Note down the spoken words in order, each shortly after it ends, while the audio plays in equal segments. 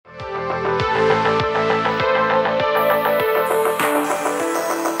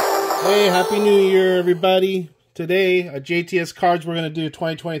Hey, Happy New Year, everybody. Today, at JTS Cards, we're going to do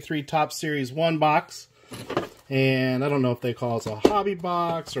 2023 Topps Series 1 box. And I don't know if they call it a hobby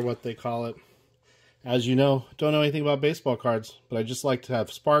box or what they call it. As you know, don't know anything about baseball cards, but I just like to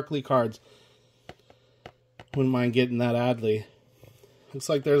have sparkly cards. Wouldn't mind getting that Adley. Looks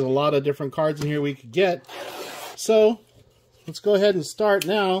like there's a lot of different cards in here we could get. So, let's go ahead and start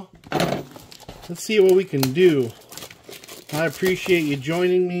now. Let's see what we can do. I appreciate you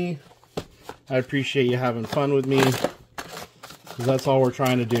joining me. I appreciate you having fun with me. Because that's all we're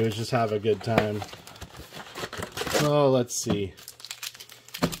trying to do, is just have a good time. So, let's see.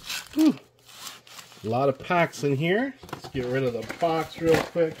 Whew. A lot of packs in here. Let's get rid of the box real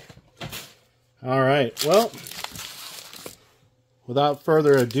quick. Alright, well, without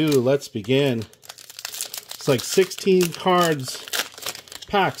further ado, let's begin. It's like 16 cards.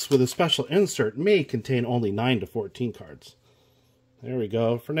 Packs with a special insert may contain only 9 to 14 cards. There we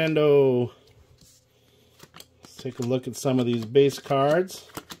go. Fernando. Let's take a look at some of these base cards.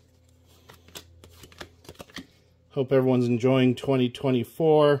 Hope everyone's enjoying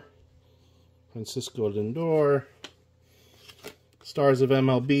 2024. Francisco Lindor. Stars of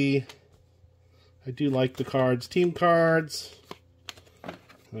MLB. I do like the cards. Team cards.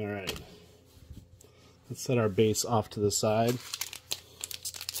 Alright. Let's set our base off to the side.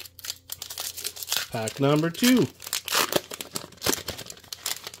 Pack number 2.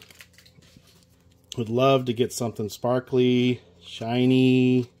 Would love to get something sparkly,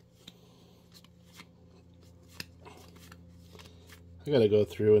 shiny. I gotta go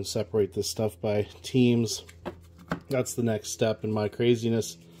through and separate this stuff by teams. That's the next step in my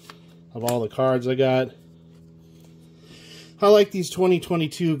craziness of all the cards I got. I like these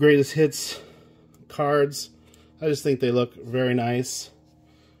 2022 greatest hits cards. I just think they look very nice.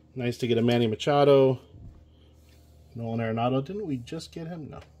 Nice to get a Manny Machado. Nolan Arenado. Didn't we just get him?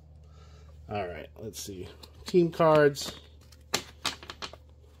 No. Alright, let's see. Team cards.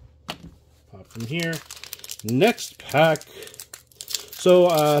 Pop them here. Next pack. So,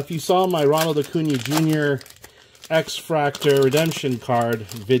 if you saw my Ronald Acuna Jr. X-Fractor Redemption card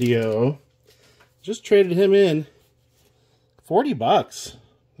video, just traded him in. 40 bucks.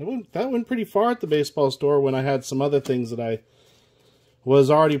 That went pretty far at the baseball store when I had some other things that I was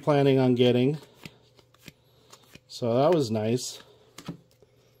already planning on getting. So that was nice.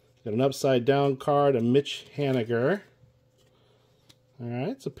 Got an upside down card, a Mitch Haniger. Alright,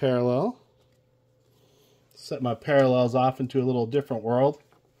 it's a parallel. Set my parallels off into a little different world.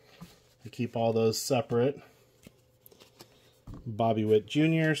 I keep all those separate. Bobby Witt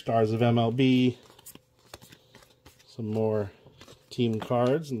Jr., Stars of MLB. Some more team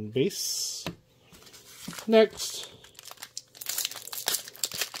cards and base. Next.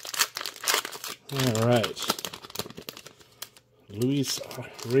 Alright. Luis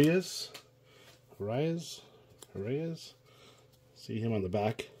Reyes. See him on the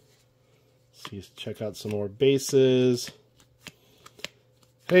back. Check out some more bases.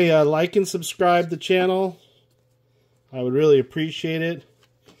 Hey, like and subscribe the channel. I would really appreciate it.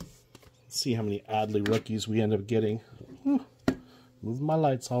 Let's see how many Adley rookies we end up getting. Move my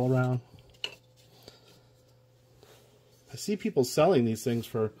lights all around. I see people selling these things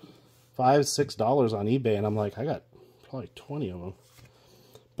for $5, $6 on eBay, and I'm like, I got probably 20 of them.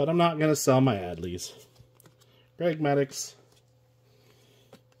 But I'm not going to sell my Adleys. Greg Maddux.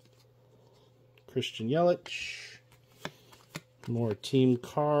 Christian Yelich. More team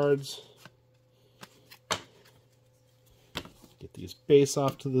cards. Get these base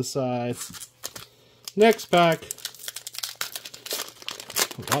off to the side. Next pack.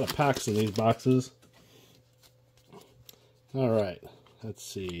 A lot of packs in these boxes. Alright, let's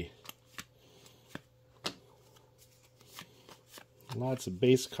see. Lots of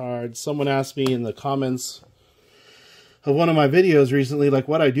base cards. Someone asked me in the comments of one of my videos recently, like,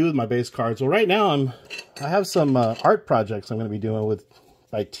 what I do with my base cards. Well, right now I have some art projects I'm going to be doing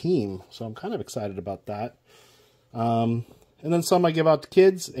by team, so I'm kind of excited about that. And then some I give out to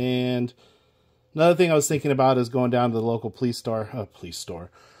kids. And another thing I was thinking about is going down to the local police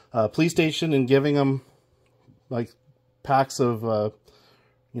station, and giving them like packs of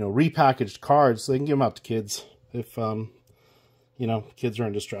repackaged cards so they can give them out to kids if kids are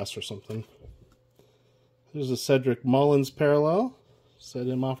in distress or something. There's a Cedric Mullins parallel. Set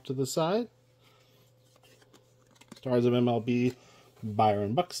him off to the side. Stars of MLB,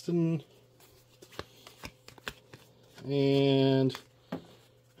 Byron Buxton. And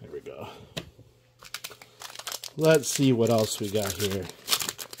there we go. Let's see what else we got here.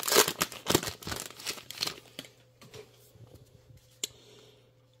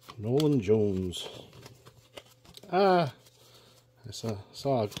 Nolan Jones. I I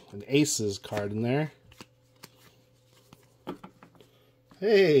saw an Aces card in there.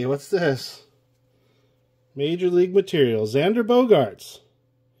 Hey, what's this? Major League Material, Xander Bogaerts.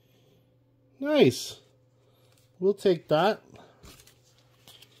 Nice. We'll take that.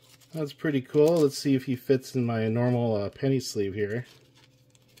 That's pretty cool. Let's see if he fits in my normal penny sleeve here.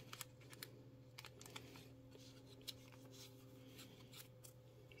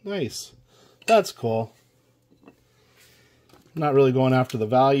 Nice. That's cool. Not really going after the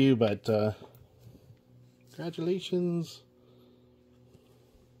value, but congratulations.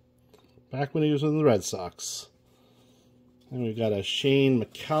 Back when he was with the Red Sox. And we've got a Shane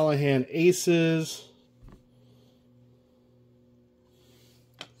McCallahan Aces.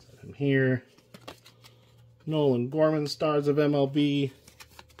 Set him here. Nolan Gorman Stars of MLB.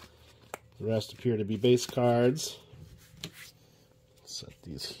 The rest appear to be base cards. Set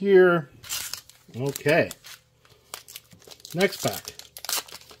these here. Okay. Next pack.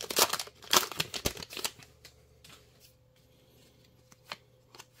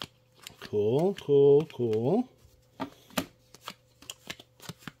 Cool, cool, cool.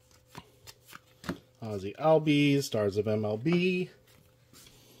 Ozzie Albies, Stars of MLB.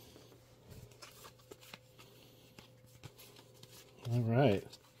 All right.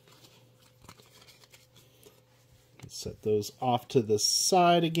 Let's set those off to the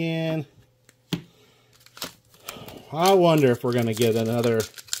side again. I wonder if we're going to get another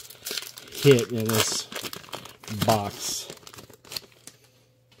hit in this box.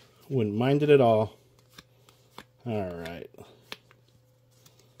 Wouldn't mind it at all. All right.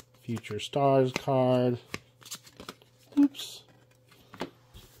 Future Stars card. Oops.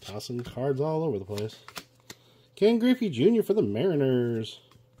 Tossing cards all over the place. Ken Griffey Jr. for the Mariners.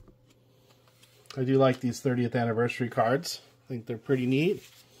 I do like these 30th anniversary cards. I think they're pretty neat.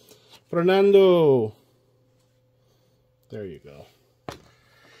 Fernando. There you go.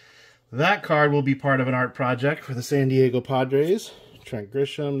 That card will be part of an art project for the San Diego Padres. Trent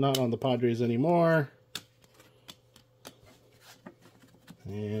Grisham, not on the Padres anymore.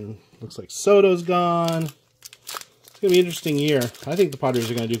 And looks like Soto's gone. It's going to be an interesting year. I think the Padres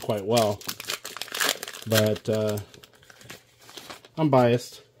are going to do quite well. But I'm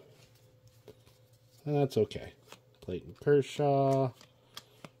biased. And that's okay. Clayton Kershaw.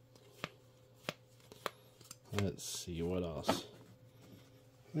 Let's see what else.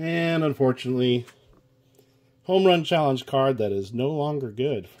 And unfortunately, home run challenge card that is no longer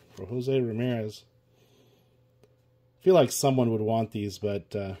good for Jose Ramirez. I feel like someone would want these,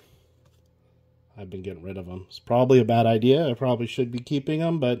 but I've been getting rid of them. It's probably a bad idea. I probably should be keeping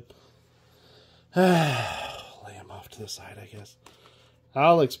them, but lay them off to the side, I guess.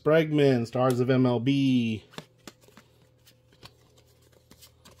 Alex Bregman, Stars of MLB.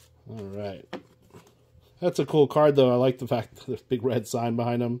 All right. That's a cool card, though. I like the fact that there's a big red sign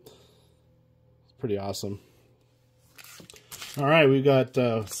behind him. It's pretty awesome. All right, we've got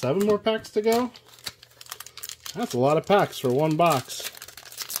 7 more packs to go. That's a lot of packs for one box.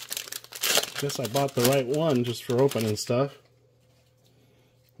 Guess I bought the right one just for opening stuff.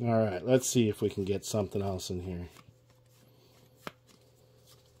 All right, let's see if we can get something else in here.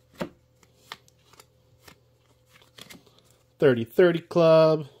 .30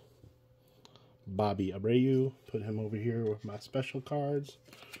 Club. Bobby Abreu. Put him over here with my special cards.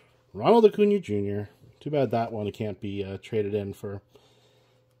 Ronald Acuna Jr. Too bad that one can't be traded in for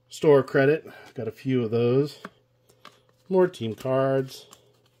store credit. Got a few of those. More team cards.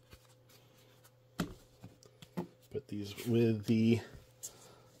 Put these with the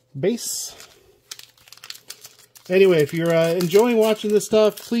base. Anyway, if you're enjoying watching this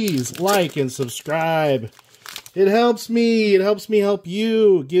stuff, please like and subscribe. It helps me. It helps me help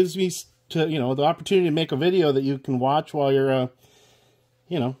you. It gives me the opportunity to make a video that you can watch while you're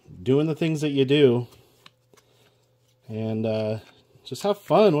doing the things that you do. And just have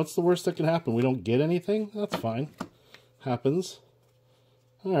fun. What's the worst that can happen? We don't get anything? That's fine. Happens.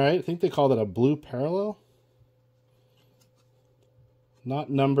 Alright, I think they call that a blue parallel. Not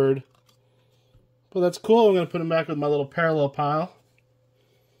numbered. But that's cool. I'm going to put them back with my little parallel pile.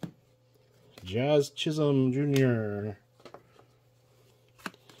 Jazz Chisholm Jr.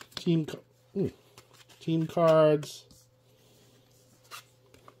 Team cards.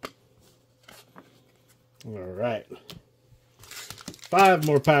 Alright. 5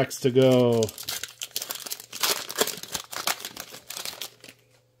 more packs to go.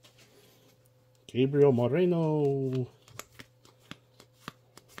 Gabriel Moreno.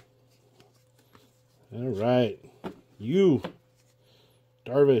 Alright.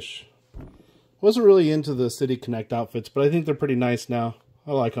 Darvish. Wasn't really into the City Connect outfits, but I think they're pretty nice now.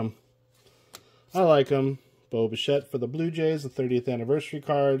 I like them. Bo Bichette for the Blue Jays, the 30th anniversary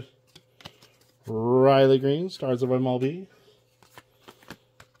card. Riley Green, Stars of MLB.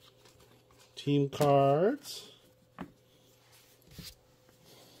 Team cards. You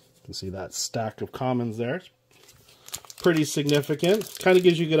can see that stack of commons there. Pretty significant. Kind of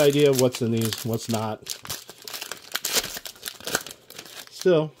gives you a good idea of what's in these, what's not.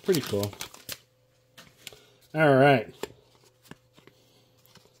 Still, pretty cool. All right.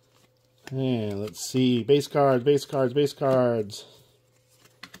 And let's see. Base cards, base cards, base cards.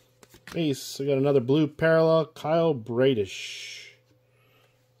 Base. We got another blue parallel. Kyle Bradish.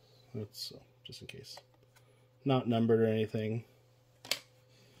 That's just in case. Not numbered or anything.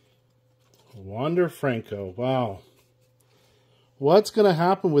 Wander Franco. Wow. What's going to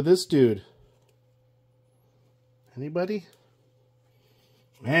happen with this dude? Anybody?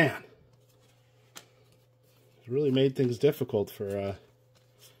 Man. It's really made things difficult for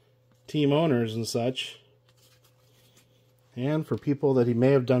team owners and such. And for people that he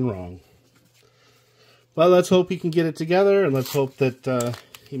may have done wrong. But let's hope he can get it together. And let's hope that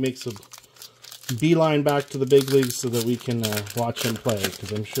he makes a beeline back to the big leagues so that we can watch him play.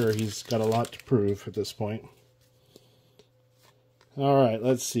 Because I'm sure he's got a lot to prove at this point. Alright,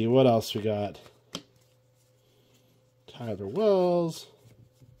 let's see. What else we got? Tyler Wells.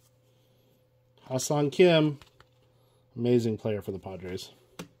 Hassan Kim. Amazing player for the Padres.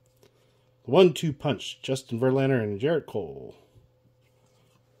 The 1-2 punch. Justin Verlander and Jarrett Cole.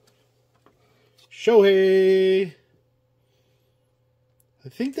 Shohei. I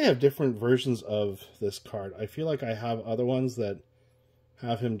think they have different versions of this card. I feel like I have other ones that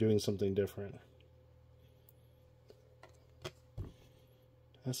have him doing something different.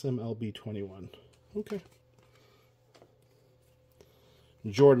 SMLB 21. Okay.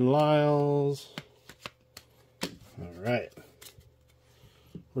 Jordan Lyles. All right.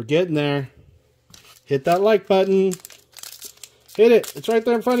 We're getting there. Hit that like button. Hit it. It's right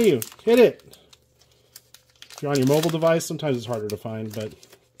there in front of you. Hit it. If you're on your mobile device, sometimes it's harder to find, but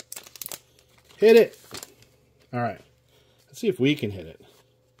hit it. All right. Let's see if we can hit it.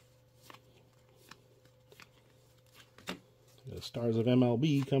 The Stars of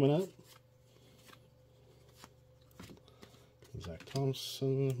MLB coming up. Zach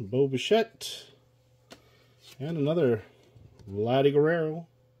Thompson, Bo Bichette, and another Vladdy Guerrero.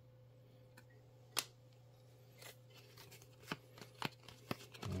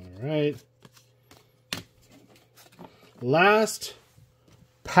 All right. Last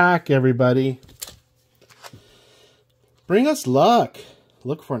pack, everybody. Bring us luck.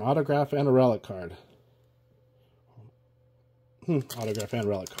 Look for an autograph and a relic card. Autograph and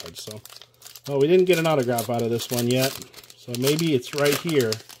relic cards. So, well, we didn't get an autograph out of this one yet. So maybe it's right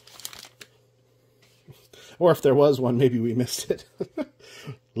here. Or if there was one, maybe we missed it.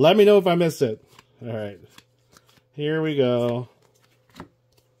 Let me know if I missed it. All right. Here we go.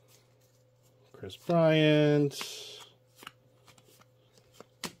 Chris Bryant.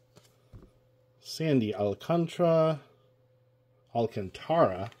 Sandy Alcantara.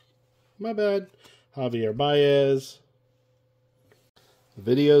 My bad. Javier Baez. The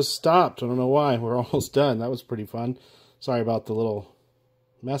video's stopped. I don't know why. We're almost done. That was pretty fun. Sorry about the little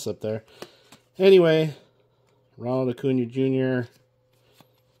mess up there. Anyway, Ronald Acuna Jr.,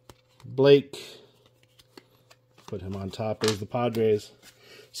 Blake. Put him on top. There's the Padres.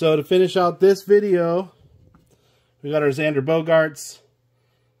 So to finish out this video, we got our Xander Bogaerts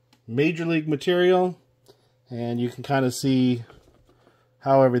Major League material. And you can kind of see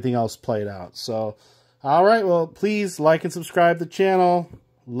how everything else played out. So, all right, well, please like and subscribe to the channel.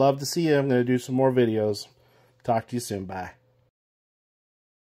 Love to see you. I'm going to do some more videos. Talk to you soon. Bye.